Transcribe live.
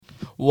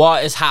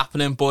What is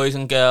happening, boys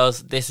and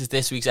girls? This is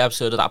this week's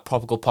episode of That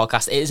Proper Good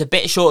Podcast. It is a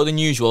bit shorter than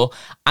usual.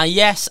 And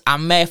yes, I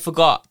may have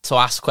forgot to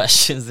ask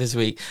questions this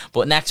week.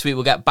 But next week,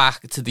 we'll get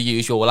back to the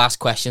usual. We'll ask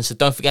questions. So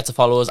don't forget to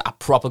follow us at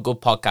Proper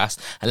Good Podcast.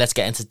 And let's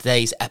get into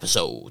today's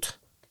episode.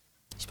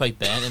 He's probably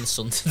burnt in the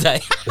sun today.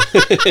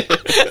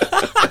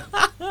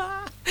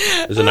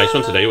 It was a nice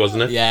one today,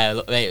 wasn't it? Yeah,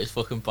 look, mate, it was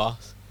fucking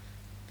boss.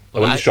 I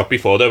went to the shop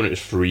before though and it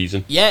was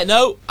freezing. Yeah,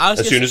 no.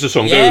 As soon as the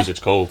sun goes, it's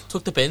cold.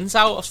 Took the bins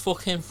out, I was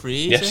fucking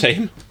freezing. Yeah,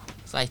 same.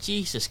 It's like,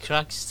 Jesus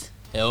Christ.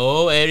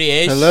 Oh, here he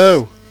is.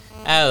 Hello.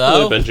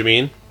 Hello,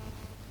 Benjamin.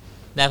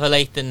 Never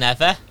late than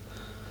never.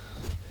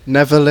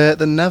 Never late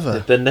than never.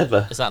 Than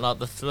never. Is that not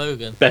the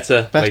slogan?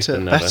 Better late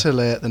than never. Better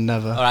late than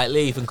never. Alright,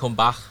 leave and come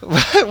back.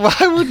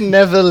 Why would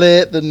never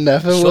late than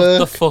never work? Shut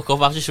the fuck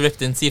up. I've just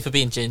ripped into you for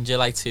being ginger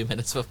like 2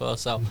 minutes before,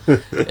 so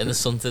in the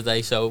sun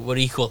today, so we're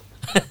equal.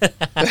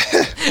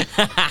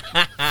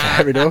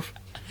 Fair enough.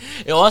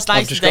 It was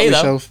nice today,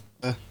 though.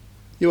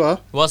 You are?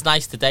 It was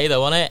nice today,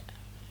 though, wasn't it?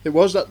 It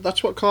was.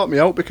 That's what caught me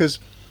out, because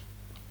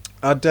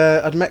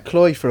I'd met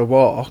Chloe for a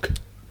walk.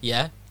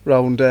 Yeah.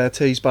 Round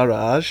Tees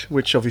Barrage,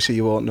 which obviously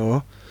you won't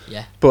know.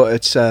 Yeah. But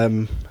it's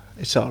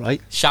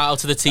alright. Shout out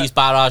to the Tees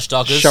Barrage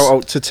doggers. Shout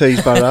out to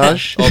Tees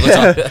Barrage. all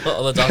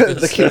the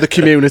doggers. the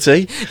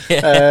community.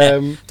 Yeah.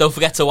 Don't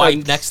forget to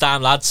wipe next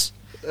time, lads.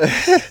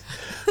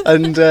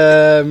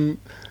 And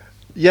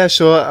yeah,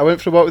 so I went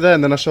for a walk there,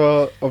 and then I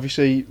saw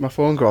obviously my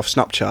phone go off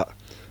Snapchat.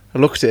 I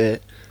looked at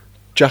it,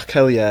 Jack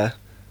Hellier.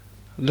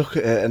 Look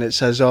at it, and it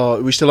says, "Oh,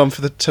 are we still on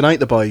for tonight,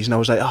 the boys?" And I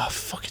was like, "Oh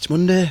fuck, it's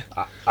Monday."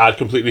 I'd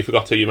completely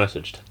forgot who you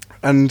messaged.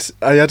 And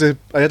I had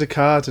a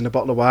card and a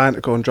bottle of wine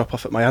to go and drop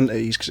off at my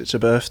auntie's because it's her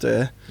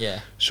birthday. Yeah.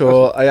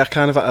 So I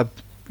kind of had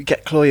to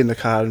get Chloe in the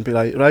car and be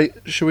like, "Right,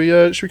 should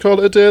we call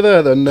it a day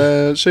there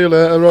then? See you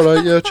later. All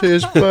right, yeah,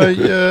 cheers, bye,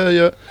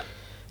 yeah."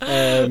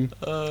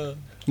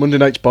 Monday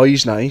night's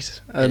boys' night,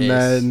 and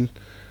then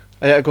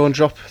I had to go and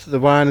drop the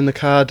wine and the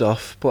card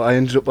off, but I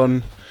ended up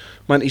on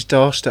my auntie's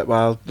doorstep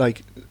while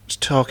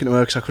talking to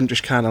her because I couldn't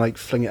just kind of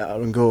fling it at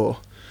her and go.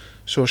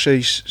 So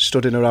she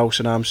stood in her house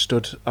and I'm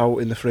stood out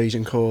in the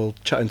freezing cold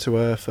chatting to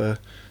her for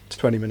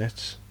 20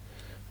 minutes,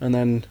 and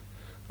then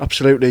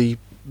absolutely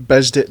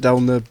bezzed it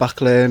down the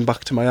back lane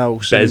back to my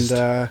house. Bezzed.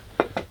 And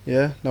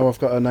yeah, now I've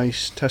got a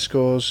nice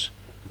Tesco's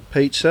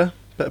pizza.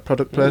 Bit of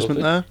product placement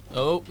there.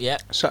 Oh, yeah.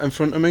 Sat in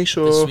front of me.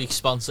 So this week's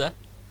sponsor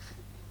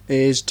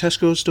is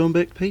Tesco's Stone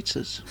Baked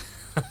Pizzas.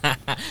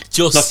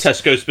 Just not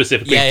Tesco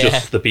specifically,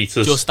 just the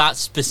pizzas. Just that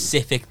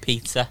specific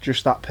pizza.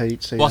 Just that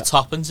pizza. What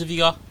toppings have you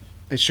got?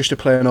 It's just a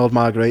plain old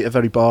margherita,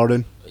 very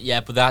boring.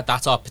 Yeah, but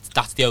that's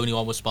the only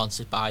one we're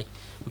sponsored by.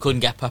 We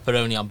couldn't get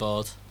pepperoni on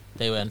board.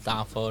 They weren't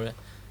down for it.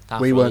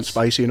 We weren't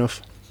spicy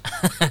enough.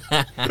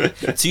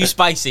 Too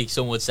spicy,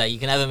 some would say. You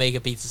can never make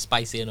a pizza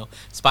spicy enough.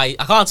 I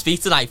can't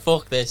speak tonight.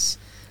 Fuck this.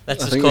 I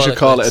think we should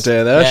call it a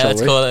day there, shall we?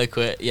 Let's call it a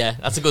quit. Yeah,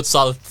 that's a good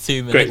solid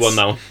 2 minutes. Great one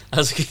now.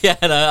 Yeah,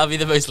 no, that'll be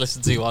the most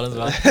listened to one as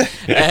well.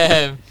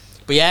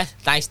 But yeah,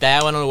 nice day.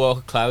 I went on a walk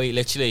with Chloe.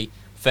 Literally,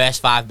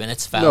 first 5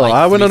 minutes felt no, like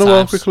I went on a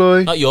walk with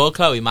Chloe. Not your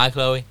Chloe, my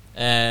Chloe.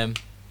 I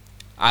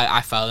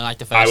felt like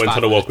the first 5 minutes. I went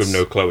on a walk with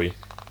no Chloe.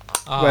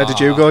 Where did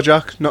you go,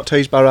 Jack? Not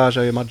Tees Barrage,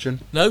 I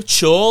imagine. No,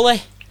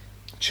 Chorley.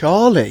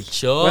 Chorley?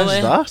 Chorley.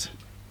 Where's that?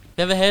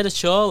 You ever heard of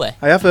Chorley?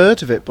 I have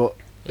heard of it, but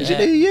is it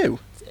near you?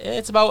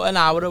 It's about an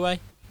hour away.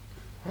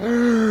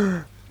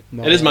 It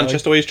is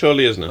Manchester way,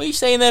 Charlie, isn't it? What are you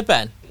saying there,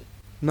 Ben?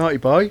 Naughty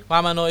boy. Why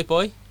am I naughty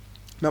boy?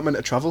 Not meant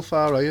to travel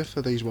far, are you,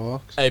 for these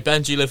walks? Hey,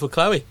 Ben, do you live with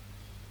Chloe?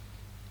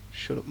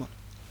 Shut up, man.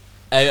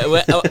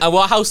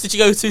 What house did you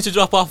go to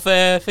drop off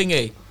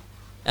thingy?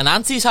 An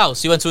auntie's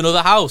house. You went to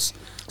another house.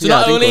 So yeah,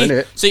 not I didn't only, go in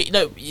it. so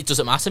it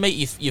doesn't matter,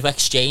 mate. You've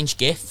exchanged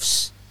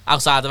gifts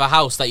outside of a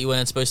house that you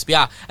weren't supposed to be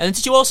at. And then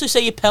did you also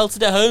say you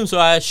pelted at home? So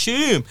I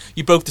assume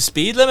you broke the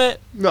speed limit.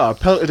 No, I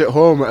pelted it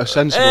home at a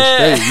sensible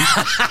speed.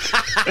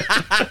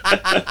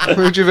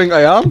 Who do you think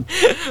I am?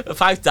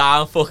 5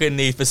 down, fucking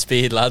Need for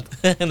Speed, lad.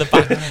 In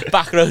the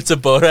back road to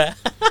Borough.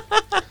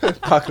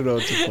 Back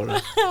road to Borough.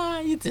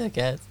 You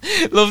dickhead.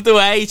 Love the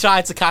way he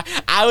tried to catch.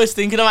 I was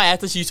thinking in my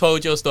head as you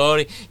told your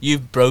story, you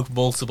broke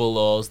multiple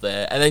laws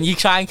there. And then you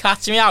try and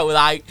catch me out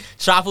with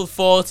travelled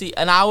 40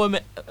 an hour,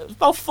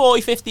 about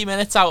 40, 50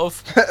 minutes out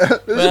of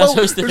where I was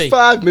supposed to be. It was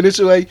 5 minutes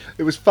away.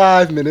 It was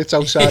 5 minutes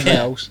outside my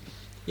house.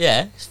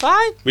 Yeah, it's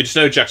fine. We just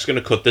know Jack's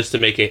going to cut this to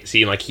make it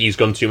seem like he's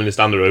gone 2 minutes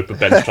down the road, but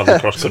Ben's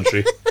travelled cross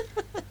country.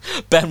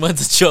 Ben went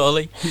to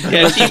Chorley.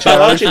 Yeah,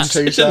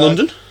 it's in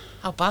London.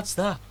 How bad's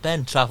that?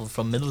 Ben travelled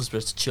from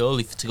Middlesbrough to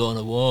Chorley to go on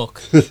a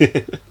walk.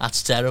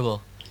 That's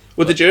terrible.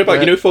 Well, did you hear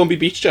about, Formby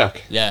Beach,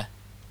 Jack? Yeah.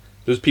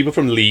 There's people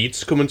from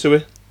Leeds coming to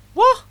it.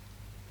 What?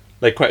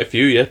 Quite a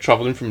few, yeah,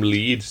 travelling from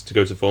Leeds to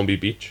go to Formby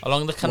Beach.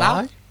 Along the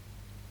canal? Why?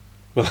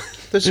 Well,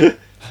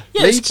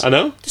 Leeds, I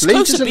know.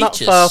 Leeds isn't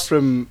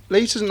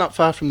that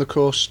far from the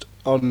coast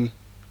on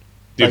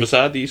the other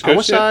side, the east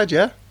coast. Our side,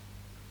 yeah.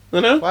 I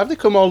know. Why have they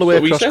come all the way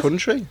across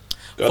country?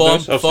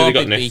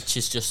 Formby Beach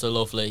is just a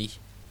lovely.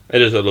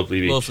 It is a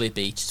lovely beach. Lovely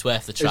beach. It's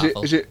worth the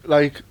travel. Is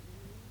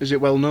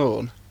it well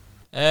known?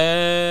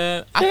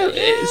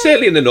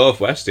 Certainly in the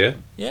northwest, yeah.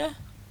 Yeah.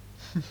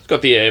 It's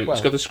got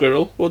the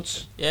squirrel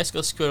woods. Yeah, it's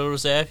got Squirrel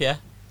Reserve, yeah.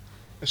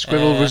 A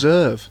squirrel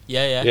reserve.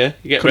 Yeah. Yeah,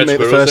 you get Couldn't red make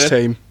the squirrels first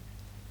there. team.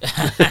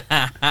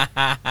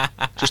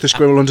 Just a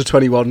squirrel under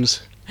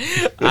 21s.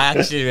 I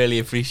actually really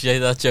appreciate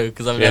that joke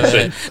because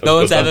same. no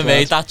one's Good ever one.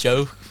 made that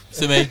joke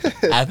to me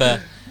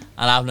ever,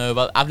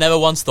 and I've never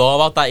once thought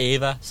about that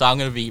either. So I'm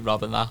gonna be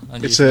robbing that.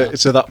 And It's using a that.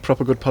 it's a that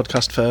proper good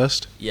podcast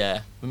first.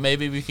 Yeah, but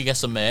maybe we could get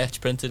some merch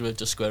printed with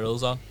just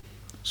squirrels on.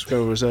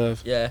 Squirrel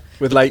reserve. Yeah,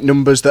 With like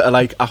numbers that are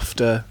like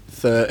after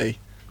 30.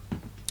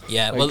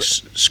 yeah. Like Well,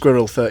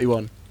 squirrel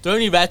 31. they're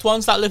only red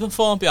ones that live in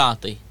Formby,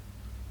 aren't they?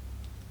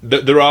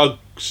 There are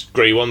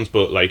grey ones,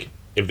 but like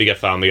if they get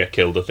found, they get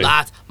killed. I think.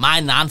 Lad, my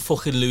nan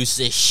fucking loses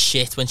his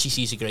shit when she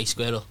sees a grey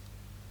squirrel.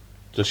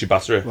 Does she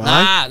batter it? Right.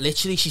 Nah,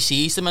 literally, she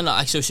sees them and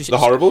like so. The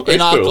horrible grey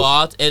in our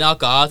squirrels? in our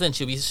garden,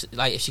 she'll be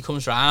like, if she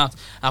comes round,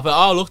 I'll be like,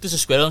 oh look, there's a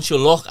squirrel, and she'll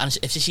look, and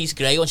if she sees a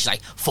grey one, she's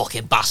like,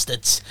 fucking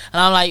bastards,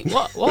 and I'm like,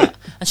 what?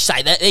 And she's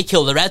like, they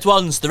kill the red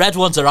ones. The red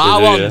ones are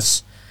our They do,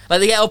 ones. Like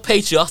they get all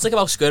patriotic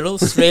about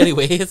squirrels. It's really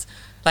weird.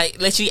 Like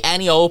literally,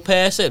 any old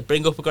person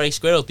bring up a grey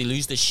squirrel, they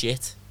lose their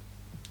shit.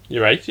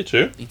 You're right. You're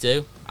true. They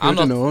do. I'd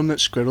have known that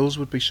squirrels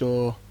would be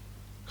so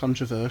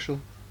controversial.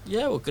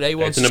 Yeah, well, grey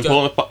ones.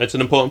 It's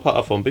an important part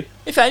of Funby.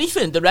 If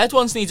anything, the red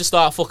ones need to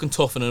start fucking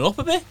toughening up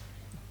a bit.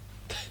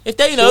 If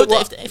they know,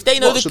 if they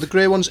know so the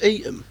grey ones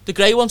eat them? the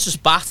grey ones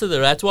just batter the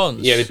red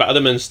ones. Yeah, they batter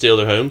them and steal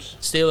their homes.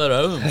 Steal their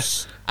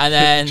homes, and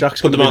then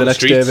Jack's Put going to them be on the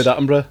the next streets. David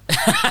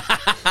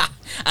Attenborough.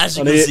 as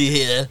you And can see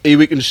here, Here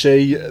we can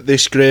see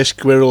this grey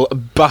squirrel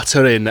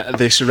battering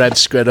this red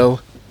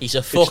squirrel. he's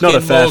a fucking It's not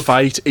a fair mug.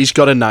 fight. He's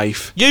got a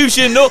knife. Use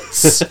your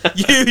nuts.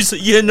 Use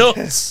your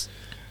nuts.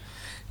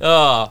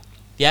 Oh,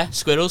 yeah,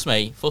 squirrels,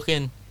 mate.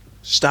 Fucking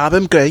Stab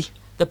him, Grey.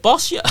 the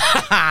boss.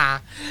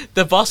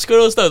 The boss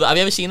squirrels, though. Have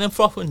you ever seen them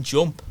prop and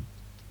jump?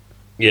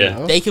 Yeah.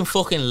 No. They can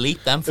fucking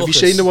leap them. Have you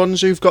seen the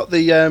ones who've got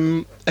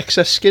the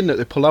excess skin that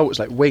they pull out? It's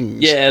like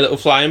wings. Yeah, little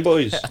flying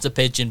boys. That's a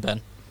pigeon,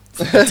 Ben.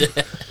 Come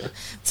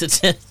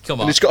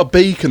on. And it's got a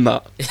beak and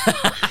that.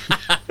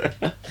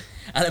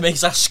 And it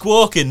makes that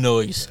squawking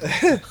noise.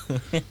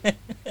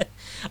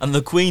 And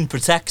the Queen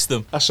protects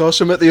them. I saw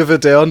something the other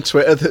day on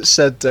Twitter that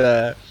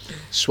said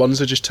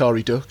swans are just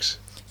Tory ducks.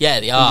 Yeah,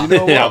 they are. You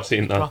know Yeah, what? I've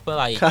seen that. Proper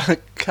like. Can't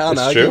It's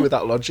argue true. with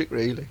that logic,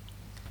 really.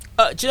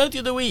 Do you know the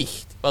other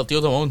week? Well, the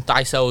other month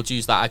I told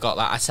you that I got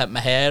I sent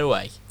my hair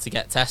away to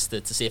get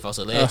tested to see if I was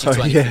allergic Oh,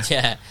 to anything.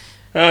 Yeah.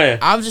 Oh yeah.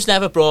 I've just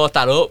never brought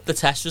that up. The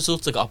test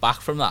results I got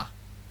back from that.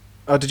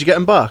 Oh, did you get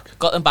them back?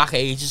 Got them back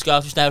ages ago.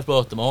 I've just never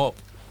brought them up.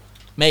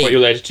 Mate, What you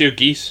allergic to?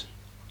 Geese.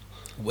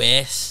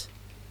 worse.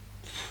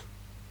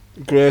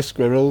 Grey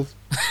squirrel.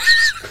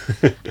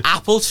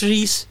 Apple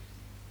trees.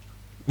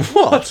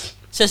 What?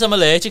 Says I'm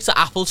allergic to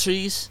apple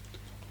trees.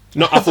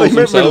 Not thought apples you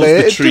meant themselves, the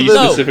related to tree them.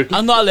 No, specifically.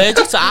 I'm not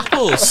allergic to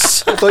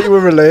apples. I thought you were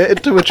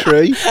related to a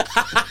tree.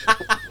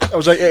 I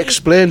was like, it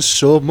explains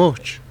so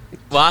much.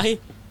 Why?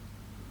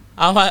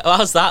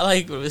 How's that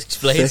like?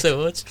 Explain Thick. so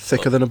much.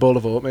 Thicker than a bowl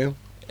of oatmeal.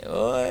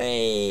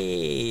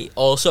 Oi.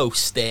 Also,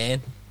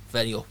 stern.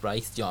 Very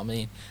upright, do you know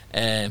what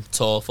I mean?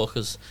 Tall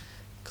fuckers.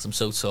 Because I'm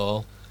so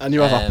tall. And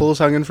you have apples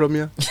hanging from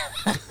you.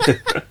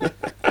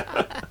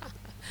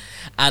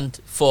 And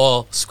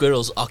 4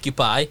 squirrels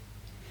occupy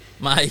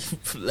my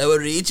lower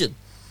region.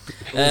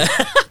 I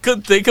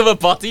couldn't think of a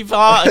body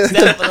part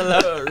except for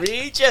the lower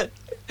region.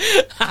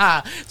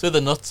 It's where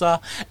the nuts are.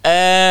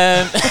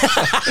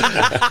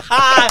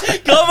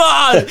 Come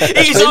on!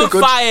 He's been on a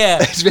good- fire!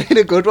 It's been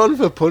a good one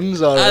for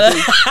puns already.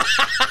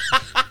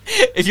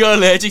 If you're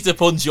allergic to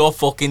puns, you're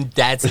fucking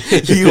dead.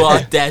 You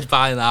are dead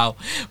by now.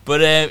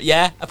 But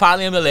yeah,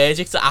 apparently I'm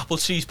allergic to apple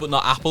trees, but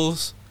not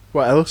apples.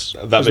 What else?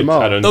 That Was there makes,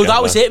 more? I don't No, get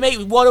that was it, mate.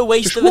 What a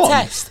waste Just of a one?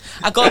 test.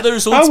 I got the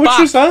results How much back.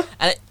 was that?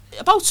 And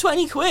about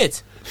 20 quid.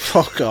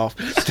 Fuck off.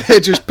 They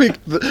just picked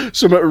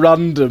something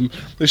random.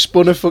 They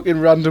spun a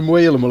fucking random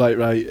wheel and were like,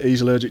 right,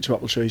 he's allergic to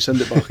apple trees,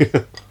 send it back.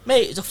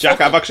 Mate, it's a Jack,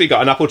 fucking... I've actually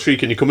got an apple tree.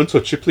 Can you come and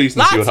touch it, please,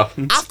 and see what Lad,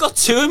 happens? I've got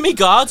 2 in my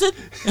garden.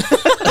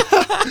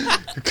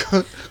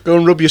 Go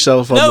and rub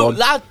yourself on No, one.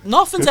 lad,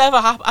 nothing's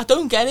ever happened. I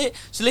don't get it.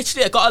 So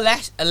literally, I got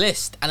a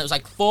list, and it was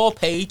like 4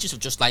 pages of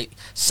just like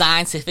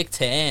scientific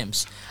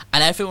terms,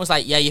 and everyone was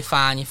like, "Yeah, you're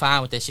fine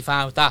with this, you're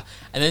fine with that,"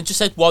 and then it just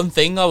said one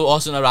thing I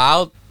wasn't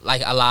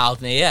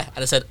allowed near,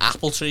 and it said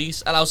apple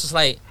trees, and I was just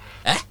like,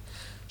 "Eh."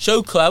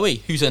 Show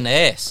Chloe, who's a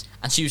nurse,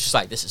 and she was just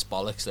like, "This is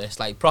bollocks. This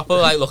like proper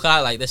like looking at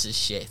it like this is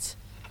shit."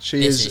 She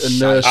This is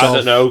is a nurse shite. I of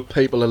don't know.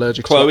 people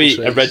allergic Chloe,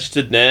 to a apple trees.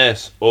 registered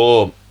nurse,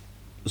 or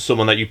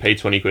someone that you pay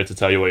 20 quid to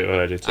tell you what you're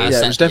allergic to. I Yeah,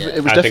 said- it was, definitely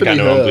it was I think I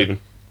definitely know I'm her. bleeding.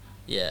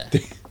 Yeah,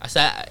 I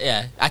said,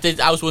 yeah, I did.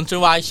 I was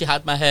wondering why she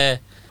had my hair.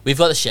 We've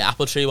got the shit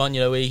apple tree one, you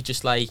know, where you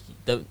just like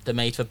they're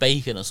made for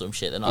bacon or some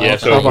shit. They're not. Yeah, even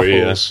so like, are we, yeah.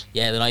 apples.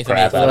 yeah, they're not even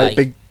Crap. made They're for like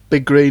like.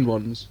 big green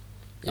ones.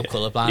 I'm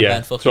colourblind, Yeah, Ben.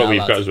 that's Fucking what we've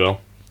hell, got lad. as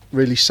well.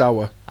 Really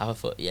sour. Have a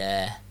foot,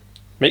 yeah.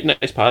 Make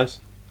nice pies.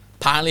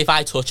 Apparently, if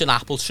I touch an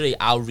apple tree,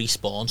 I'll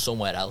respawn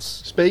somewhere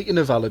else. Speaking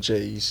of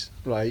allergies,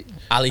 right?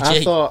 Allergy.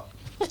 I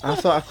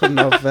thought I couldn't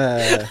have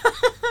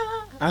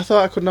I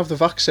thought I couldn't have the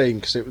vaccine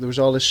because there was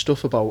all this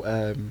stuff about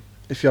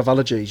if you have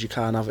allergies, you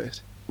can't have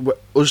it.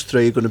 Us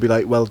three are going to be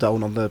like well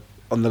down on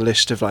the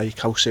list of like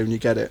how soon you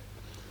get it.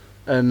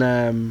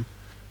 And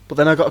but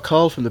then I got a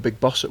call from the big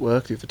boss at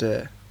work the other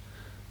day,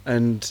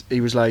 and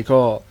he was like,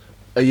 "Oh,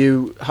 are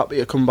you happy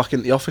to come back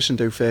into the office and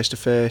do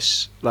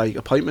face-to-face like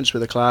appointments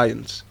with the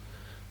clients?"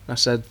 And I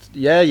said,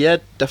 "Yeah,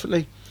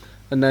 definitely."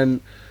 And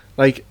then,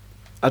 like,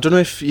 I don't know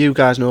if you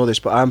guys know this,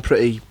 but I'm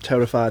pretty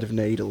terrified of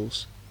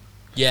needles.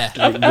 Yeah,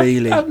 Like,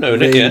 I've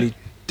known it, really yeah.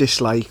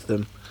 dislike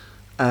them.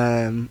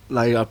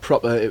 Like,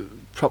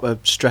 it proper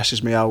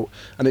stresses me out,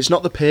 and it's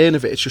not the pain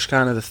of it; it's just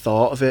kind of the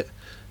thought of it,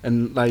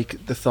 and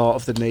like the thought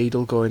of the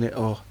needle going in.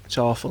 Oh, it's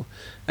awful.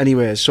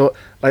 Anyways, so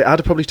like I'd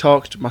have probably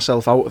talked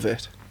myself out of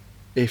it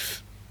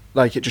if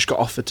like it just got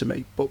offered to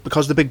me, but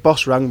because the big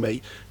boss rang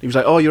me, he was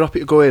like, "Oh, you're happy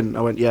to go in?"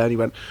 I went, "Yeah," and he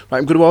went, "Right,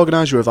 I'm going to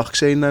organise you a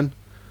vaccine then."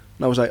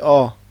 And I was like,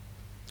 "Oh,"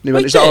 and he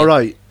went, "Is that all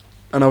right?"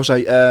 And I was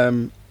like,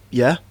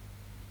 "Yeah."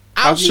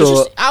 how's he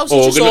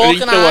just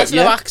organising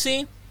a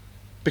vaccine?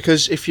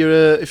 Because if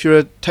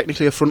you're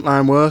technically a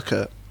frontline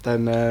worker,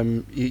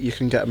 then you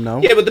can get them now.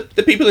 Yeah, but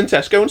the people in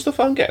Tesco and stuff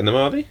aren't getting them,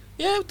 are they?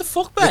 Yeah, what the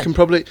fuck, Ben? They can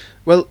probably.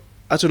 Well,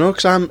 I don't know,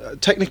 because I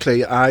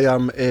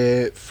am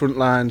a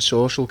frontline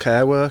social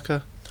care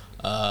worker.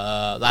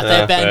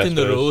 They're bending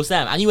the rules,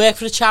 then. And you work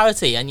for a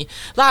charity, and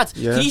lad,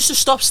 Yeah. can you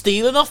just stop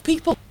stealing off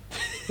people?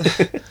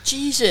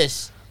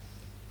 Jesus.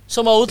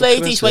 Some old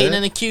lady's waiting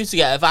in a queue to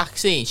get a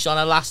vaccine. She's on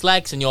her last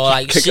legs, and you're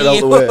like, Kick "See it out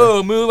the way.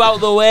 you, move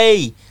out the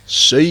way."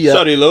 See ya.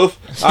 Sorry, love.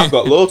 I've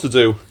got law to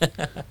do.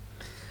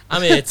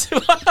 I'm here to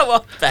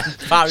what, Ben?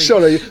 Barry?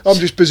 Sorry, I'm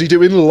just busy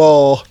doing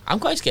law. I'm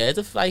quite scared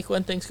of like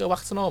when things go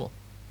back to normal.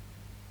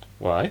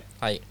 Why?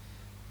 Like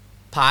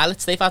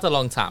pilots, they've had a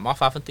long time off,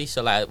 haven't they?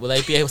 So like, will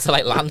they be able to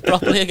like land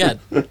properly again?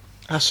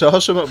 I saw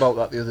something about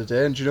that the other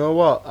day, and do you know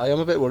what? I am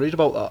a bit worried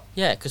about that.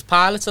 Yeah, because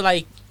pilots are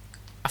like,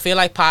 I feel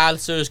like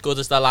pilots are as good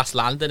as their last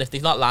landing. If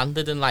they've not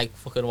landed in like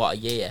fucking what, a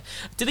year,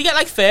 do they get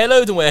like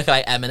furloughed and work at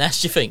like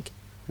M&S? Do you think?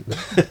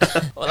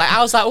 Or, like,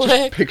 how's that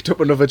work? Picked up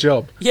another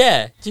job.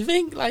 Yeah, do you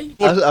think like?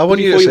 I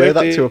want you to Before you say went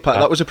that to- to a pilot.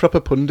 That was a proper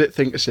pundit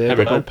thing to say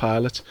Every about time.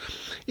 pilots.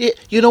 Yeah,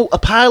 you know, a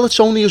pilot's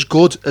only as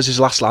good as his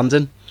last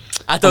landing.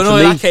 I don't And know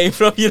for where me- that came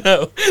from. You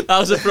know, that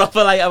was a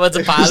proper like I went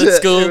to pilot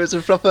school. It was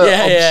a proper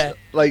Yeah.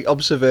 like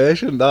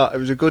observation. That it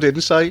was a good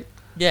insight.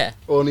 Yeah,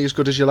 Only as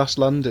good as your last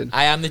landing.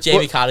 I am the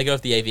Jamie What- Carragher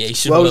of the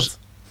aviation Well, world.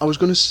 I was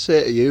going to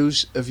say to you,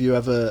 have you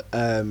ever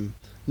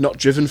not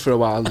driven for a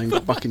while and then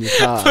got back in your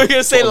car? We're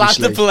gonna say But land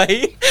the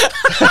obviously-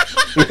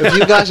 plane. Have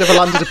you guys ever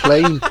landed a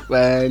plane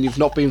when you've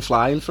not been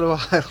flying for a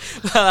while?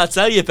 Well, I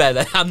tell you,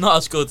 Ben, I'm not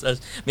as good as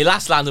my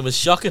last landing was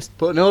shocking.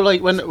 But no,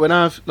 like when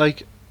I've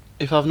like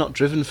if I've not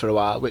driven for a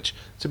while, which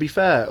to be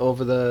fair,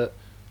 over the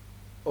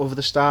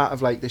start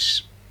of like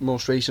this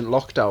most recent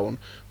lockdown,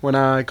 when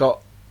I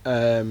got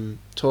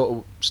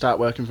total start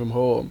working from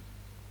home,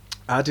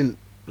 I didn't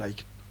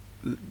like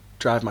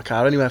drive my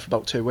car anywhere for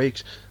about 2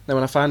 weeks. Then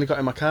when I finally got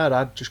in my car,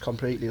 I just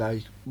completely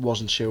like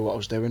wasn't sure what I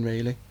was doing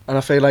really. And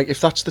I feel like if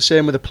that's the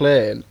same with a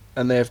plane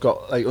and they've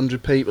got like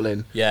 100 people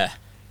in Yeah,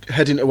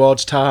 heading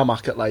towards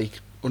tarmac at like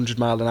 100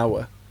 mile an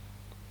hour,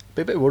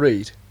 be a bit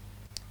worried.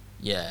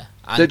 yeah.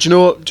 Do you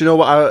know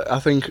what I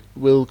think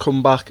will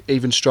come back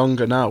even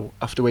stronger now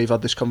after we've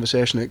had this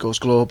conversation and it goes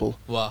global?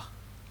 What?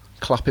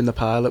 Clapping the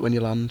pilot when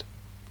you land.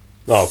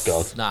 Oh,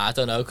 God. Nah, I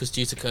don't know, because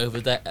due to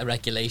COVID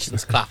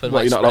regulations, clapping What,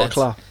 might you're not allowed to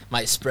spread. clap?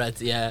 Might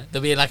spread, yeah.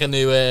 There'll be like a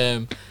new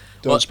Don't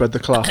What? spread the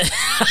clap.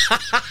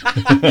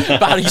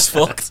 Barry's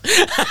fucked.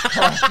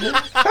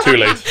 Too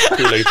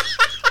late.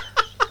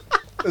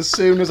 As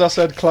soon as I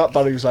said clap,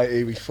 Barry was like,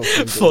 "Here we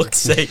fucking go. Fuck's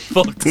sake,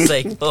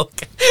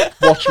 fuck.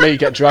 Watch me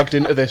get dragged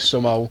into this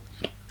somehow."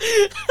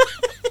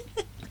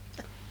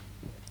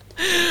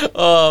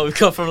 Oh, we've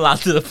gone from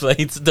land to the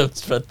plane to don't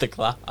spread the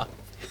clap.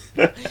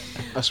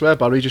 I swear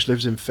Barry just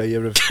lives in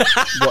fear of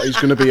what he's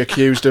going to be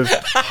accused of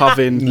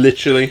having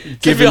Literally.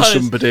 given honest-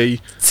 somebody,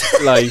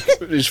 like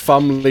his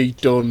family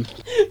done.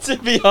 To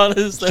be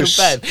honest, though, Just,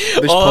 Ben,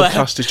 this all,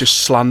 podcast is just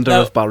slander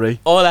No. of Barry.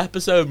 all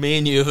episode, me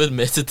and you have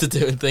admitted to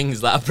doing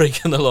things that are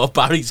breaking the law.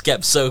 Barry's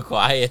kept so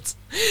quiet.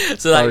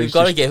 So like, Barry's we've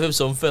got to just- give him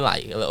something,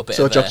 like a little bit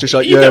So of Jack's just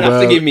like, You yeah, don't have to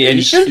well, give me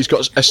anything. he's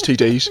got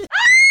STDs.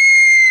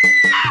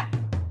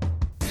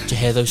 Did you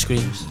hear those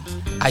screams?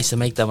 I used to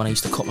make them when I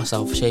used to cut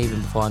myself shaving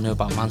before I knew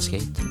about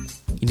Manscaped.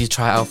 You need to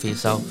try it out for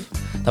yourself.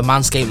 The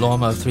Manscaped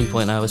Lawnmower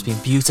 3.0 has been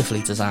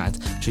beautifully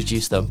designed to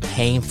reduce the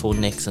painful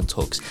nicks and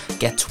tucks.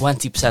 Get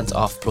 20%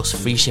 off plus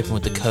free shipping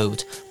with the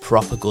code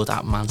PROPERGOOD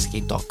at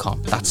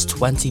manscaped.com. That's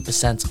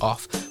 20%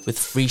 off with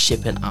free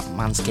shipping at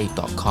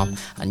manscaped.com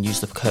and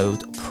use the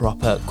code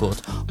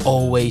PROPERGOOD.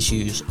 Always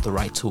use the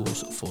right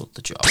tools for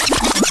the job.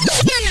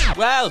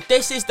 Well,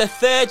 this is the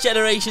third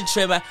generation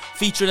trimmer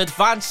featuring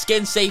advanced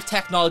skin safe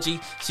technology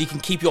so you can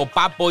keep your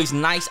bad boys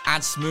nice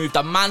and smooth.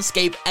 The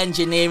Manscaped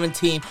engineering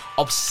team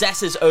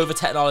obsesses over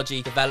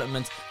technology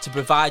development to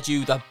provide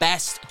you the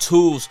best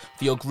tools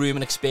for your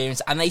grooming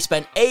experience, and they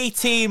spent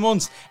 18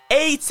 months,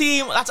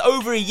 that's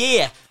over a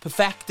year,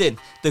 perfecting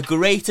the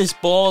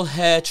greatest ball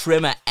hair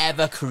trimmer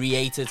ever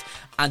created,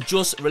 and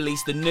just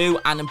released the new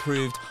and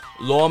improved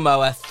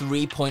Lawnmower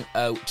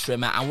 3.0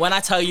 trimmer. And when I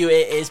tell you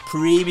it is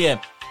premium,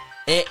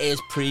 it is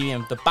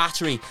premium. The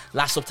battery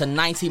lasts up to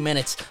 90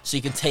 minutes, so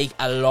you can take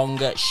a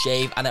longer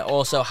shave, and it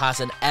also has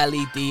an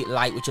LED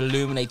light which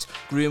illuminates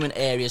grooming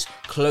areas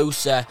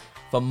closer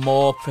for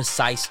more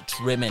precise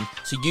trimming.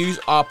 So use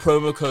our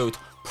promo code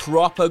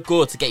Proper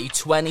Good to get you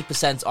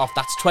 20% off.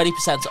 That's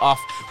 20% off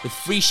with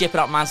free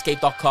shipping at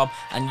manscaped.com,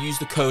 and use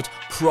the code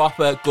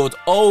Proper Good.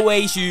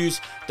 Always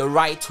use the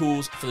right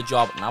tools for the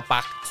job. Now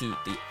back to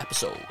the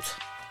episode.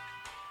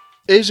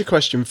 Here's a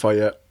question for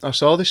you. I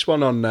saw this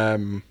one on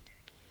I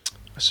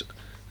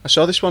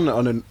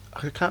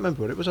can't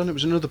remember what it was on. It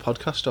was another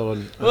podcast or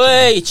on.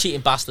 Hey, you cheating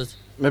bastard.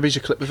 Maybe it's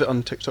a clip of it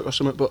on TikTok or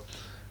something, but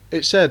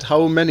it said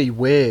how many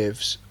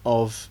waves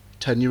of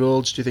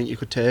 10-year-olds do you think you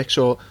could take?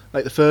 So,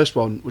 like, the first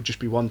one would just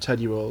be one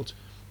 10-year-old,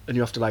 and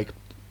you have to, like,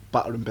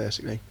 batter them,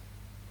 basically.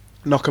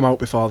 Knock them out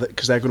before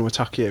because they're going to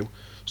attack you.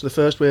 So the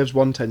first wave's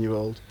one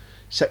 10-year-old,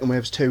 second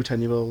wave's two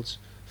 10-year-olds,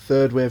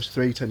 third wave's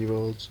three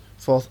 10-year-olds,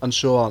 fourth, and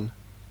so on.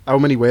 How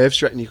many waves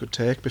do you reckon you could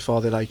take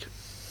before they, like...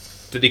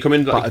 Did they come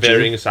in, like,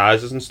 varying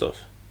sizes and stuff?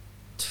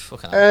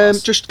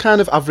 Just kind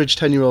of average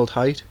 10-year-old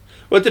height.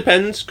 Well, it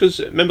depends, because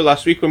remember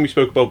last week when we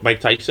spoke about Mike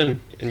Tyson,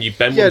 and you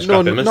Ben wouldn't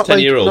scrap him as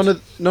 10-year-old? Like,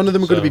 none of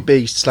them are going to be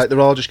beasts. Like, they're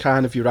all just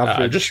kind of your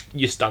average. Just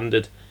your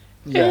standard.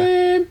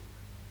 Yeah.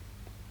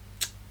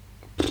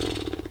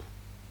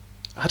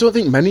 I don't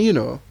think many, you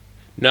know.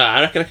 No, I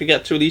reckon I could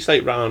get to at least,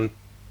 like, round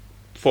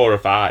 4 or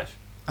 5.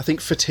 I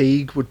think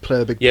fatigue would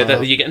play a big part.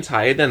 Yeah, you're getting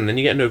tired then, and then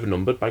you're getting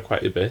overnumbered by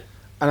quite a bit.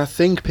 And I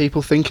think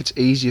people think it's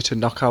easier to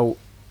knock out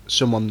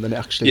someone than it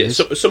actually is.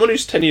 So, someone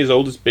who's 10 years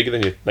old is bigger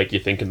than you, like,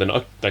 you're thinking they're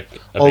not, like,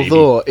 a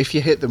Although, baby. if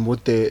you hit them,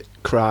 would they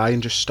cry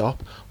and just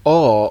stop?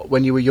 Or,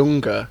 when you were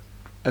younger,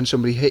 and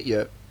somebody hit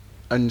you,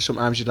 and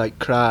sometimes you'd, like,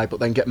 cry, but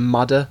then get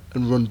madder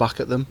and run back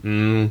at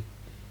them.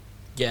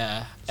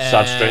 Yeah.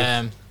 Sad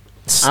strength.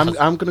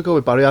 I'm going to go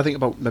with Barry. I think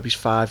about maybe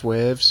 5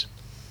 waves.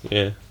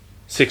 Yeah.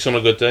 6 on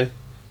a good day.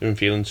 I'm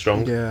feeling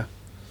strong. Yeah.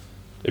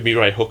 It'd be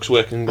right hooks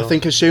working. I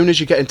think as soon as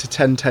you get into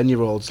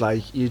 10-year-olds,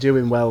 like, you're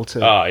doing well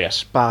to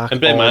spark. And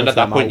bear in mind, at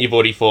that point, out. you've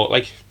already fought,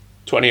 like,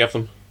 20 of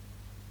them.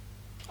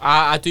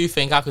 I do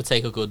think I could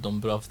take a good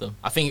number of them.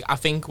 I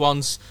think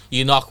once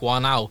you knock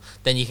one out,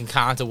 then you can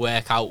kind of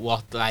work out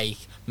what, like,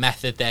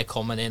 method they're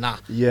coming in at.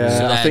 Yeah,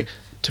 so I think,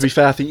 to be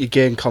fair, I think you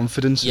gain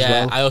confidence as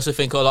well. Yeah, I also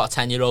think a lot of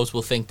 10-year-olds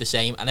will think the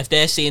same. And if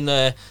they're seeing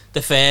the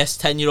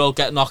first 10-year-old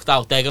get knocked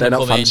out, they're going to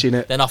come in.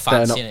 It. They're not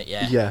fancying it,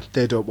 yeah. Yeah,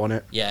 they don't want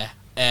it. Yeah.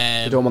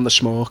 They don't want the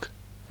smoke.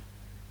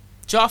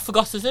 Do you know what I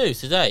forgot to do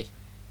today?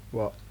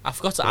 What? I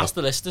forgot to ask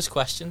the listeners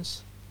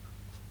questions.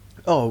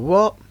 Oh,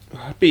 what?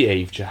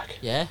 Behave, Jack.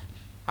 Yeah.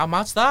 How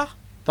mad's that?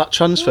 That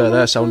transfer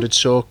there sounded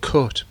so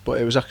cut, but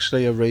it was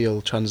actually a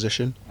real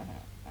transition.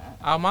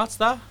 How mad's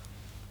that?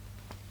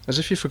 As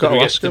if you forgot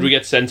to ask Did we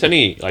get sent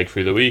any, like,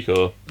 through the week,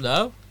 or...?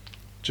 No.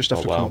 Just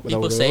have to come up with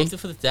People our saved own. it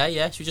for the day,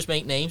 yeah. Should we just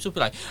make names up?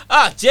 Be like,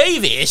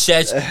 Davey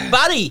says,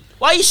 Barry,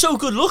 why are you so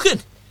good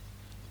looking?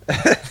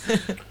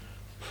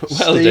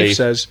 Well, Steve Dave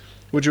says,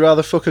 would you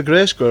rather fuck a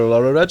grey squirrel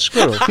or a red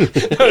squirrel?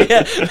 Oh,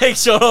 yeah, make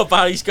sure all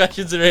Barry's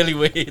questions are really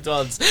weird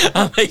ones,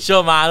 and make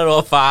sure mine are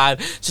all fine.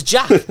 So,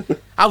 Jack,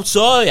 how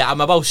tall are you?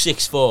 I'm about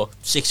 6'4",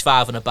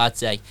 6'5" on a bad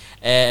day.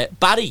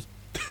 Barry,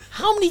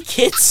 how many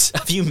kids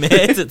have you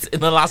murdered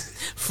in the last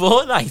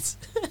fortnight?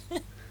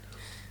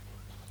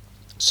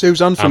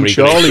 Suzanne from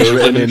Charlie's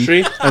written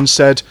in and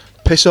said,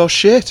 piss or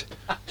shit.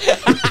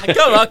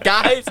 Come on,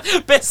 guys,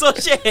 piss or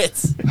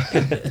shit.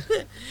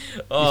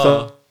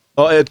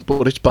 Thought it,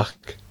 but it's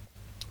back.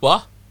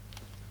 What?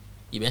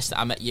 You missed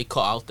it. You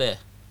cut out there.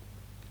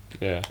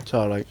 Yeah. It's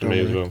alright. To me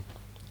as well.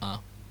 Oh,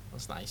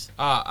 that's nice.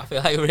 I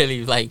feel like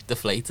really, like,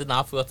 deflated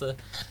now. I forgot to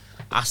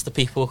ask the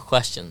people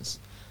questions.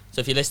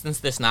 So if you're listening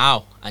to this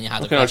now and you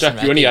had a question Jack,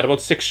 ready, you only had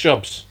about 6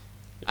 jobs.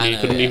 You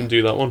couldn't even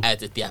do that one.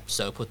 Edit the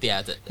episode, put the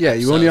edit. Yeah,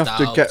 you only have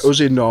to out, get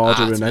us in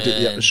order and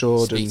edit the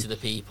episode speak and to the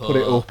people, put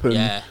it up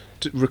and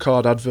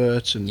record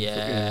adverts and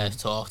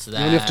talk to them.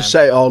 You only have to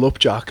set it all up,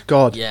 Jack.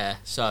 God. Yeah,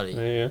 sorry.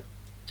 Yeah.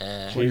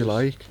 What do you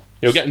like?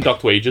 You're getting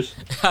docked wages.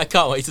 I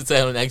can't wait to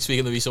turn on next week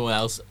and there'll be someone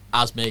else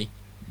as me.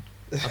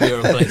 I'll be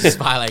replaced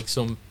by like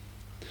some.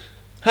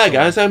 Hi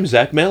guys, I'm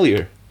Zach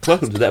Mellier.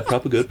 Welcome to that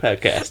Proper Good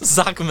podcast.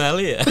 Zach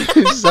Mellier.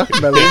 Zach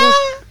Mellier.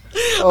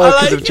 Oh,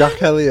 because of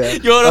Jack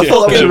Elliott. You're I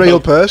thought that was a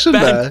real person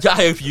Ben, there. I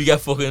hope you get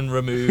fucking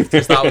removed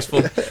because that was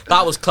fun.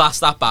 That was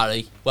class, that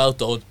Barry. Well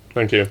done.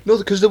 Thank you. No,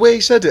 because the way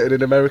he said it in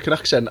an American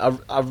accent,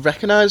 I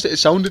recognised it. It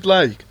sounded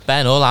like.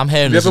 Ben, all I'm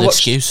hearing is an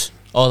excuse.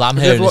 All I'm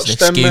hearing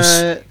is an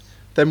excuse.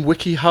 Them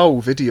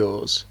WikiHow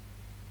videos?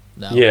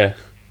 No. Yeah.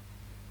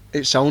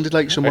 It sounded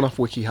like someone off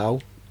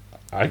WikiHow.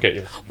 I get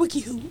you.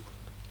 WikiHow.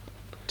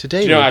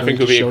 Today, Do you know, we're I think going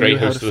we'll be to a show great you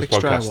how host to of this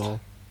fix podcast. drywall.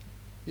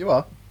 You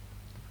are?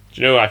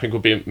 Do you know, I think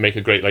we'll make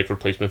a great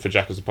replacement for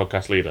Jack as a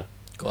podcast leader.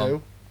 Go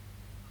on.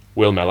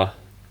 Will Mellor.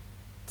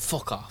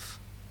 Fuck off.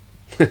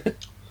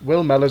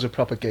 Will Mellor's a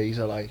proper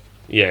geezer, like.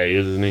 Yeah, he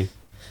is, isn't he?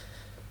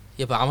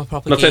 Yeah, but I'm a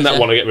proper I'm not saying that I geezer.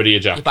 want to get rid of you,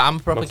 Jack. Yeah, but I'm a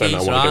proper not saying that I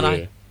geezer, wanna aren't get I?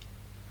 rid of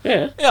you.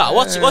 Yeah. Yeah,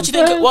 what do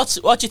you think?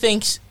 What do you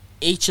think's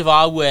each of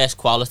our worst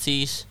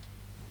qualities?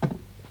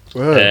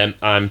 Whoa.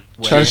 I'm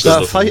Trying to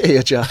start a fight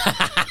here, Jack.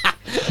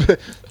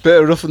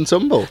 Bit of rough and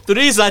tumble. The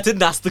reason I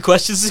didn't ask the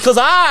questions is because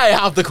I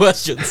have the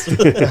questions.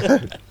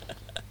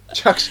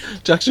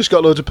 Jack's just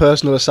got loads of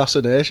personal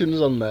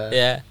assassinations on there.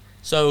 Yeah.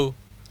 So,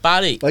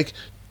 Barry.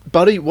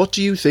 Barry, what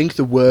do you think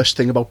the worst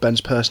thing about Ben's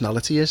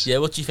personality is? Yeah,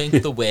 what do you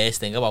think the worst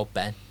thing about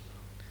Ben?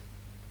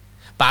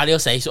 Barry will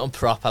say something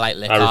proper like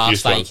lick I arse.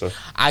 refuse to Like, answer.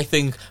 I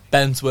think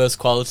Ben's worst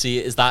quality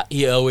is that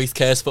he always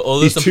cares for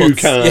others. He's and too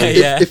puts, kind.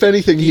 Yeah. If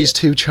anything, he's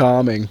too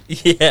charming.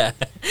 Yeah.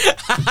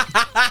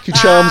 He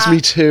charms me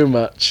too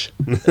much.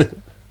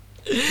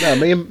 No,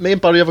 me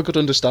and Barry have a good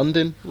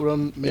understanding. We're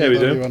on. Me and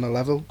Barry are on a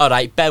level. All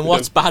right, Ben.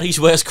 What's Barry's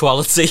worst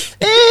quality?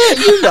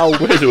 You know,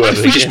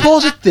 Where's we just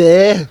pause it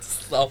there.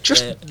 Stop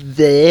Just it.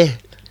 there.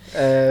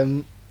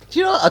 Do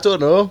you know? I don't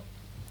know.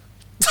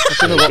 I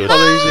don't know what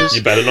Barry's is.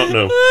 You better not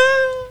know.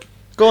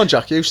 Go on,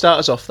 Jack. You start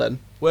us off then.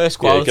 Worst Yeah,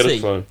 quality. get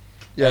it fine.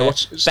 Yeah,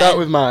 start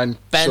with mine.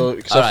 Ben,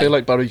 Because I feel alright.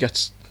 like Barry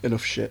gets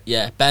enough shit.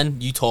 Yeah, Ben,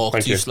 you talk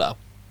Thank too you. slow.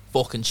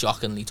 Fucking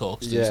shockingly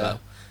talks too Yeah. slow.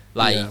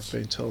 Like, Yeah, I've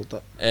been told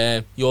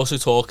that. you also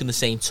talk in the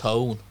same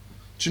tone.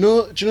 Do you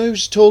know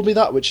who's told me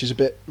that, which is a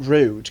bit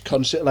rude?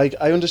 Like,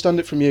 I understand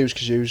it from you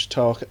because you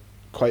talk at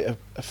quite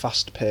a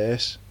fast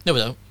pace. No, we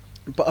don't.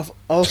 But I've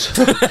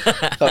also...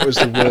 that was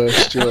the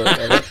worst joke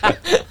ever.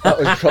 That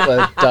was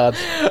proper dad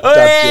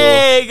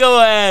Hey, go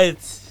ahead.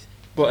 joke.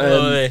 But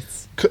Love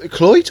it.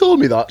 Chloe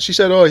told me that. She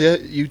said, "Oh yeah,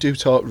 you do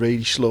talk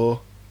really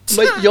slow." I'm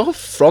like, you're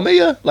from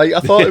here. Like, I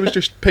thought it was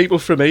just people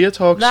from here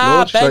talk Nah,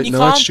 slow. She's Ben, like, you no,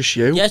 can't. it's just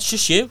you. Yeah, it's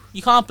just you.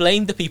 You can't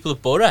blame the people of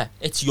Borough.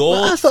 It's your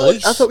I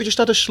voice. thought we just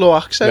had a slow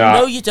accent. Yeah.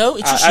 No, you don't.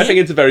 It's just I you. think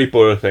it's a very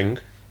Borough thing.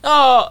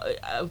 Oh,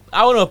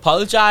 I want to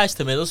apologise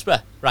to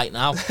Middlesbrough right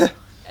now.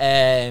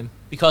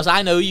 Because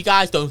I know you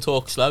guys don't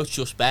talk slow, it's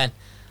just Ben.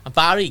 And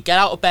Barry, get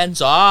out of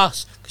Ben's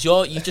arse.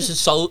 Because you just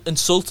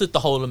insulted the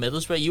whole of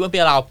Middlesbrough. You won't be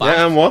allowed back.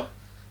 Yeah, and what?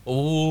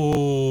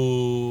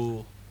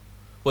 Ooh.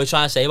 What are you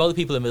trying to say about the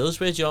people of Middlesbrough?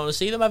 Do you don't want to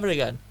see them ever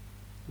again?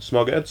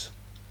 Smogheads.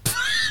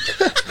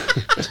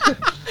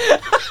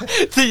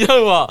 You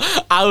know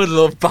what? I would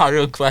love Barry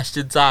on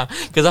question time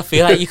because I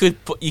feel like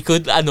you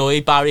could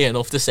annoy Barry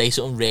enough to say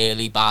something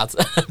really bad.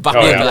 Barry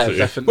Oh, would yeah, be like,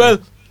 absolutely. well,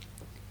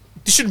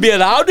 they shouldn't be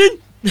allowed in.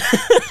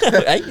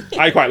 Right?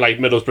 I quite like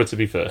Middlesbrough, to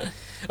be fair.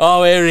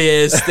 Oh, here he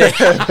is.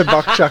 The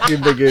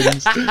backtracking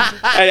begins.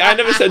 Hey, I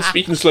never said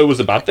speaking slow was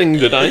a bad thing,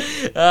 did I?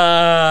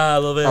 I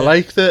love it. I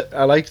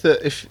like that.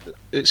 If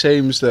it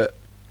seems that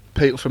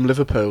people from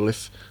Liverpool,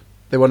 if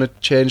they want to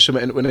change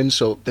something into an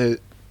insult, they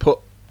put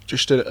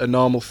just a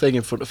normal thing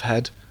in front of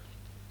head.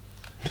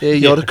 Hey,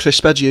 you're a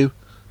crisp head, you.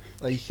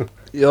 Like,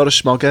 you're a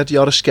smoghead,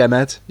 you're a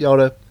skemhead,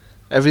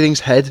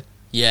 everything's head.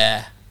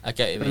 Yeah, I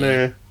get what you mean.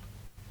 Nah.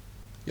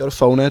 You're a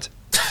phone head.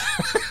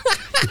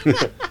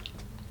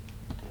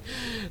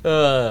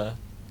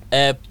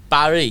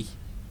 Barry,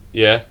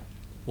 Yeah.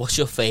 what's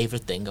your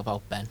favourite thing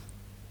about Ben?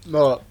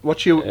 No,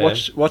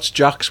 what's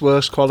Jack's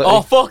worst quality?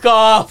 Oh, fuck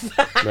off!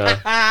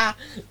 Nah.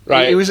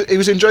 Right. He was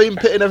enjoying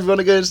pitting everyone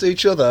against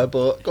each other,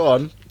 but go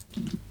on.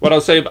 What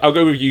I'll say, I'll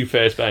go with you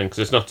first, Ben, because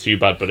it's not too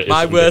bad, but it is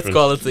My something worst different.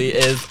 quality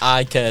is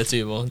I care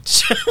too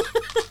much.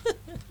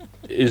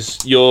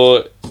 Is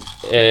your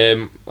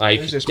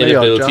Is this me or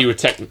inability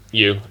Jack?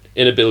 with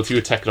inability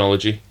with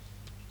technology.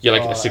 You're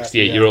like a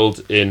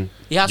 68-year-old in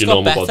He has your got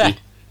normal better. body.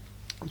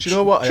 Do you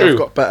know what? I True. have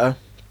got better,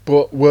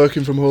 but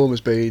working from home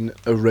has been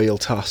a real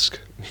task.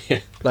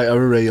 Like a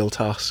real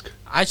task.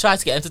 I tried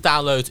to get him to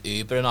download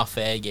Uber in our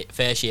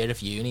first year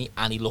of uni,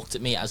 and he looked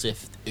at me as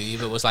if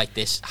Uber was like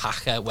this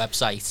hacker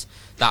website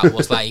that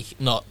was like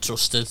not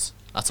trusted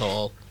at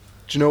all.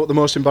 Do you know what the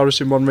most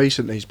embarrassing one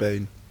recently has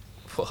been?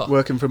 What?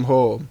 Working from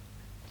home.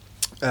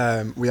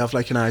 We have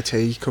like an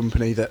IT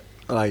company that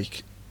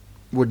like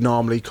would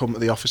normally come to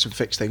the office and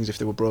fix things if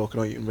they were broken,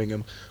 or you can ring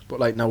them. But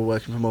like now we're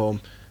working from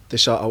home, they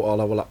sort out all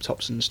our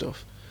laptops and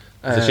stuff.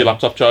 Does your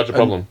laptop charge a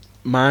problem?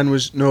 My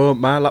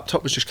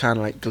laptop was just kind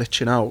of like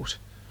glitching out,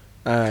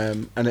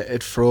 and it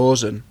had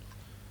frozen,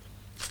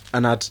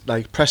 and I'd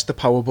like pressed the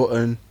power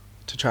button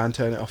to try and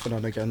turn it off and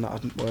on again. That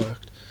hadn't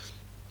worked.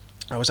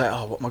 I was like,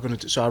 oh, what am I going to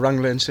do? So I rang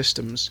Lane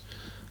Systems,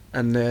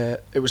 and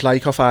it was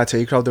like off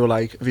IT crowd. They were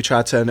like, have you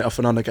tried turning it off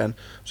and on again?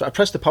 So I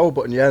pressed the power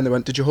button, yeah, and they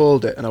went, did you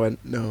hold it? And I went,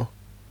 no.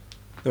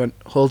 They went,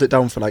 hold it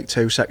down for like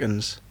 2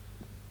 seconds.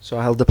 So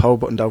I held the power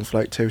button down for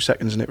like 2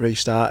 seconds, and it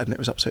restarted, and it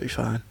was absolutely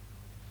fine.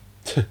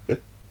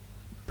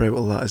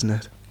 Brutal, that, isn't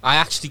it? I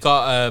actually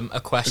got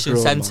a question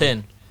grown sent man.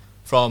 in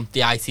from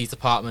the IT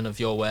department of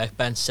your work,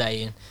 Ben,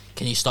 saying,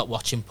 can you stop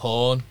watching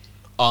porn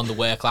on the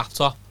work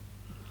laptop?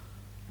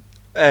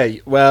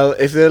 Hey, well,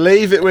 if they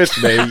leave it with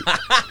me,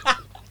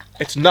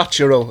 it's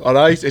natural,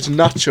 alright? It's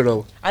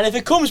natural. And if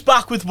it comes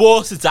back with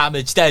water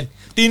damage, then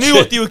they knew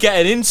what they were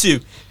getting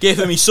into,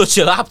 giving me such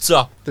a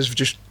laptop. There's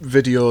just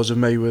videos of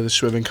me with a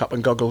swimming cap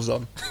and goggles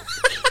on.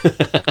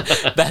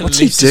 Ben What's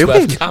he leaves his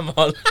doing? webcam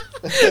on.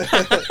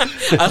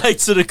 I like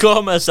to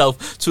record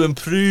myself to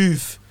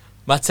improve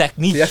My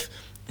technique.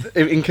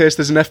 In case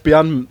there's an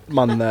FBI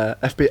man there,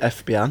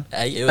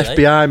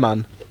 FBI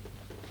man,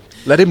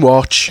 let him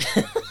watch.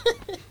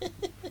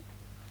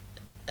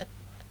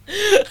 Do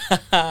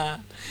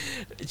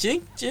you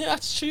think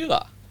that's true?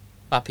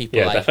 That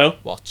people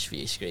watch for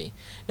your screen.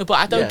 No, but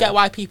I don't get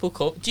why people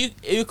cover.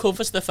 Who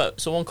covers the phone?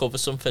 Someone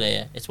covers something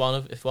here. It's one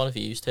of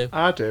you too.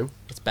 I do.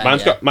 It's Ben,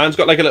 mine's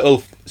got like a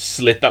little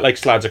slit that like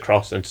slides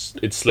across, and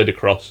it's slid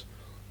across.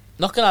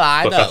 Not gonna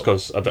lie, but though. That's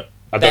because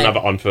I don't have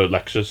it on for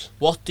lectures.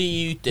 What do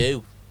you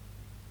do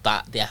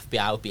that the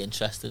FBI would be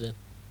interested in?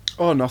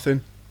 Oh,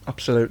 nothing.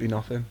 Absolutely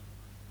nothing.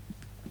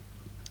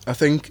 I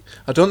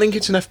don't think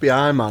it's an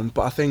FBI man,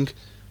 but I think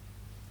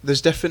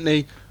there's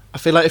definitely. I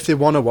feel like if they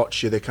want to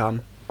watch you, they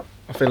can.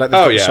 I feel like they've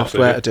got the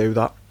software to do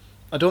that.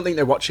 I don't think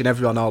they're watching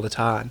everyone all the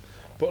time,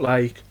 but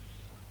like,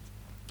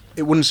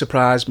 it wouldn't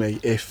surprise me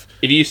if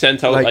you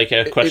sent out like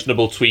a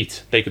questionable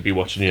tweet, they could be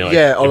watching you.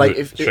 Like, or like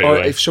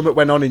if something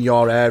went on in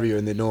your area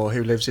and they know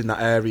who lives in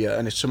that area,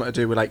 and it's something to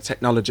do with like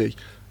technology,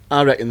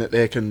 I reckon that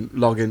they can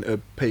log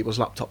into people's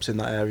laptops in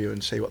that area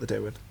and see what they're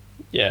doing.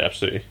 Yeah,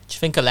 absolutely. Do you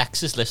think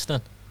Alexa's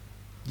listening?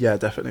 Yeah,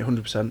 definitely,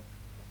 100%.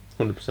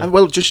 100%. And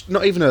well, just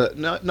not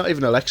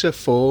even Alexa,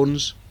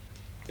 phones.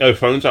 Oh,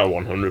 phones are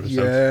 100%.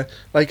 Yeah,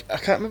 like I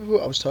can't remember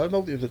what I was talking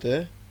about the other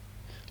day.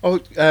 Oh,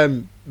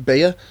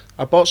 beer.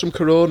 I bought some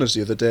Coronas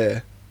the other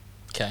day.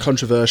 Okay.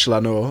 Controversial, I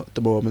know, at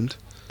the moment.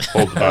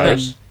 All the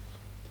virus.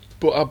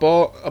 But I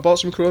bought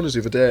some Coronas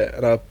the other day,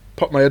 and I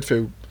popped my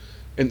headphone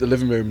into the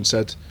living room and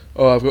said,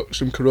 "Oh, I've got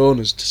some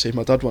Coronas," to see if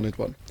my dad wanted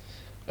one.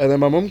 And then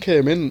my mum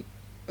came in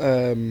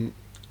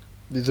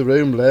the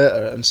room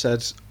later and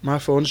said, "My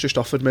phone's just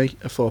offered me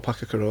a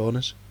 4-pack of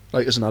Coronas,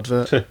 like as an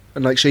advert."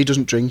 And like, she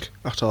doesn't drink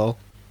at all,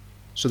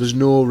 so there's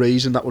no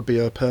reason that would be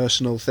a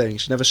personal thing.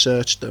 She never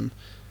searched them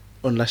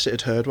unless it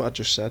had heard what I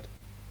just said.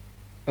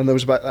 And there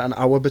was about an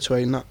hour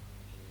between that,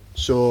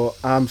 so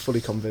I'm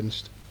fully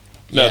convinced.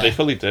 No, they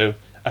fully do.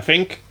 I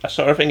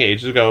saw a thing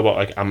ages ago about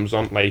like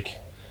Amazon, like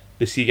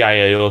the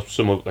CIA or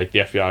some of like the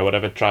FBI or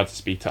whatever tried to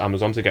speak to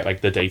Amazon to get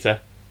like the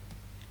data,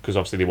 because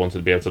obviously they wanted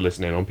to be able to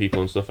listen in on people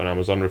and stuff, and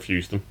Amazon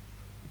refused them.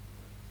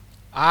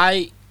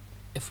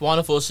 If one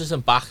of us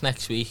isn't back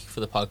next week for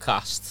the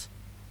podcast,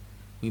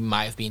 we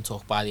might have been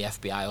talked by the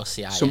FBI or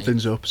CIA.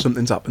 Something's up.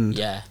 Something's happened.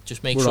 Yeah,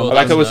 just make sure.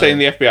 Like I was saying,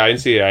 the FBI and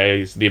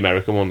CIA is the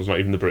American ones, not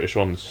even the British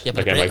ones. Yeah,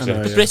 but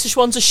the British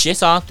ones are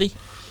shit, aren't they?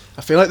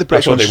 I feel like the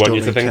British ones don't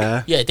really you to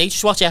care. Yeah, they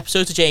just watch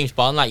episodes of James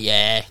Bond. Like,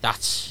 yeah,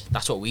 that's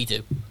what we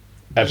do.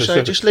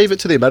 So just leave it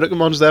to the American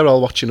ones. They're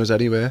all watching us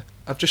anyway.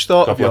 I've just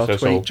thought of your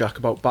tweet, Jack,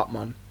 about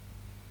Batman.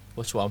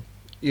 Which one?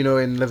 You know,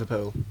 in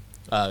Liverpool.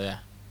 Oh yeah.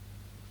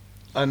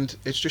 And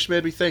it's just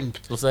made me think.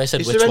 Well, so they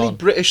said, is there any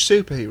British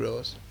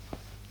superheroes?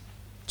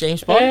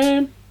 James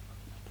Bond?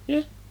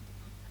 Yeah.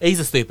 He's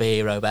a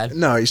superhero, Ben.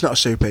 No, he's not a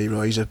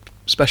superhero. He's a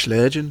special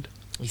agent.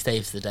 He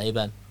saves the day,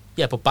 Ben.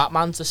 Yeah, but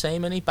Batman's the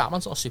same, isn't he?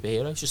 Batman's not a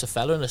superhero. He's just a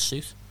fella in a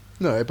suit.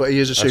 No, but he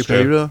is a That's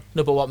superhero. True.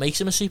 No, but what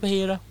makes him a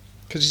superhero?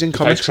 Because he's in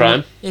comics.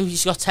 Crime. Yeah,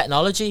 he's got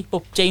technology,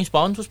 but James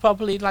Bond was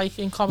probably like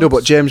in comics. No,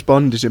 but James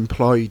Bond is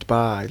employed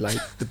by like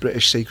the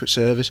British Secret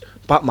Service.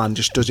 Batman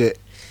just does it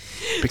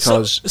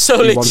because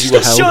he wants to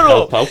help.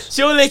 Shut up!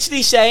 So you're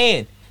literally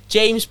saying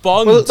James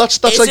Bond. Well,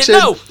 that's like saying that's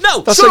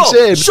shut like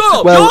saying, shut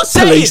up! Well,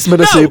 you're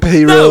policemen are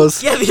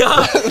superheroes. Yeah, they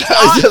are.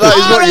 that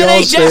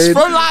is what you're saying.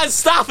 Frontline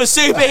staff are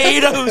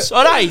superheroes.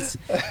 All right.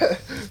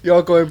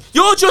 You're going.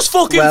 You're just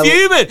fucking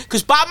fuming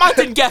because Batman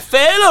didn't get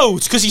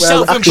furloughed because he's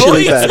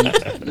self-employed.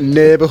 self-employed.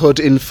 Neighbourhood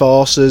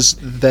enforcers,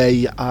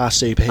 they are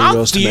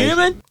superheroes to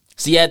me.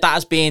 So yeah, that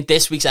has been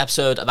this week's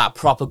episode of That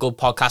Proper Good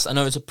Podcast. I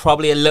know it's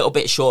probably a little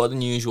bit shorter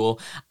than usual,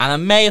 and I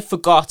may have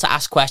forgot to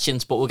ask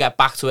questions, but we'll get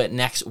back to it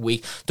next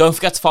week. Don't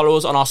forget to follow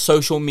us on our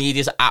social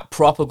medias at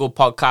Proper Good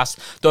Podcast.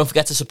 Don't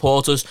forget to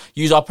support us.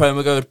 Use our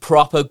promo code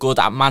PROPERGOOD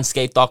at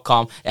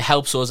manscaped.com. It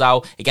helps us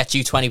out. It gets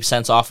you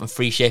 20% off and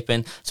free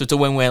shipping. So it's a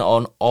win-win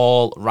on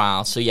all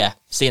rounds. So yeah,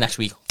 see you next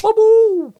week. Woo-hoo!